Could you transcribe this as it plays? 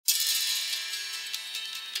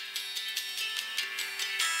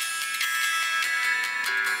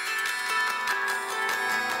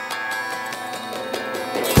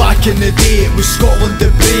Back in the day it was Scotland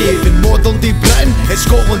the brave. In modern day Britain it's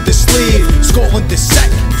Scotland the slave. Scotland the sick,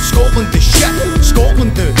 Scotland the shit,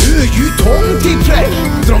 Scotland the who you talking to, prick?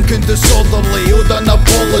 Drunk and disorderly, owed an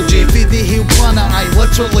apology for the whole planet, I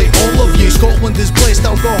literally all of you. Scotland is blessed,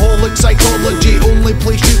 alcoholic psychology, only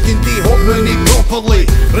place you can de-hop money properly.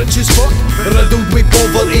 Rich as fuck, riddled with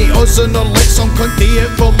poverty, us and our lit some country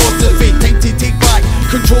at philosophy. Time to take back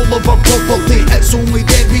control of our property, it's only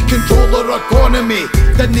then we control our economy.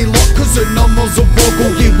 Didn't luck cause the numbers will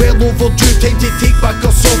boggle you, well overdue, time to take back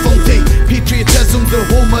our sovereignty. Patriotism's the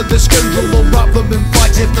home of the scoundrel, will wrap them in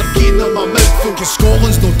flags if they're keen on my mouthful. Cause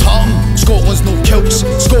Scotland's no tartan, Scotland's no kilts,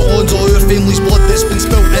 Scotland's all our family's blood that's been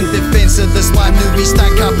spilt in defence of this land. Now we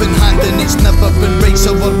stand cap in hand and it's never been right,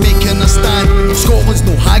 so we're making a stand. Scotland's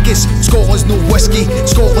no haggis, Scotland's no whiskey,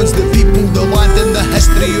 Scotland's the people, the land and the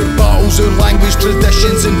history, our battles, our language,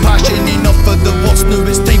 traditions and passion. Enough of the words, now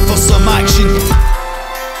it's time for some action.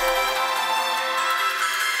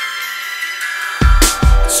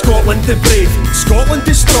 Scotland the brave, Scotland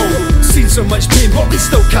is strong, seen so much pain but we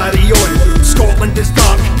still carry on. Scotland is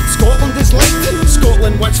dark, Scotland is light,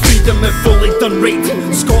 Scotland wants freedom if fully done right.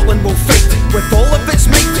 Scotland will fight with all of its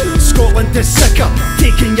might, Scotland is sick of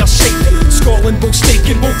taking your shite. Scotland will stake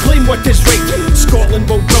and will claim what is right, Scotland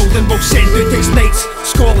will build and will send out its knights.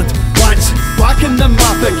 Scotland wants back in the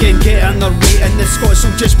map again, getting their weight and the Scots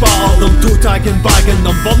will just batter them, toe tagging, bagging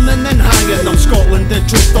them, burning and hanging them. Scotland the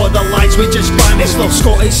truth, all the lies we just banish. Love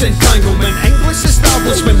Scottish entanglement, English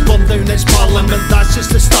establishment, burn down its parliament, that's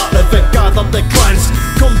just the start of it. Gather the clans,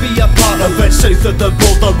 come be a part of it. South of the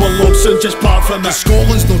border we'll all soon just part from it.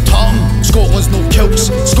 Scotland's no tartan, Scotland's no kilts,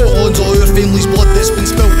 Scotland's all our family's blood that's been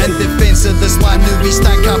spilt in defence of this land. Now we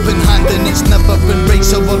stand cap in hand and it's never been right,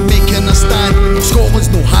 so we're making a stand. Scotland's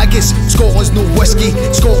no haggis, Scotland's no whiskey,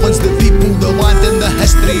 Scotland's the people, the land and the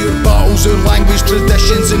history, our battles, our language,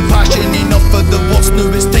 traditions and passion. Enough of the words, now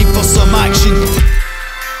it's time for some action.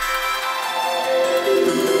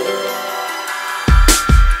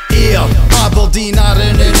 Aberdeen,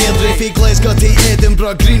 Arran and Airdrie, fae Glasgow to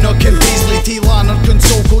Edinburgh, Greenock and Paisley to Lanark and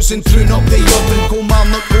Saltcoats and through up the Urban,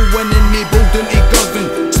 Kilmarnock, Winning, Maybole to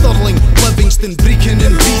Girvan, Stirling, Livingston, Brechin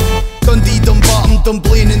and Beath, Dundee, Dumbarton,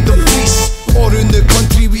 Dunblane and Dumfries. All around the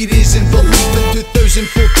country we raise and believe in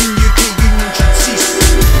 2014 UK Union should cease.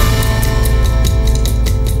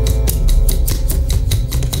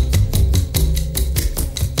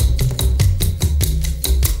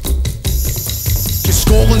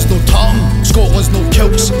 Scotland's no tartan, Scotland's no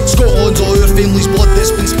kilts, Scotland's all our family's blood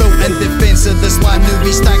that's been spilt in defence of this land. Now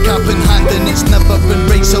we stand cap in hand and it's never been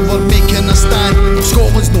right, so we're making a stand.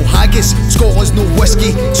 Scotland's no haggis, Scotland's no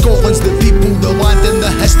whiskey, Scotland's the people, the land and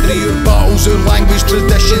the history, our battles, our language,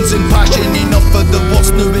 traditions and passion. Enough of the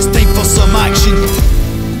words, now it's time for some action.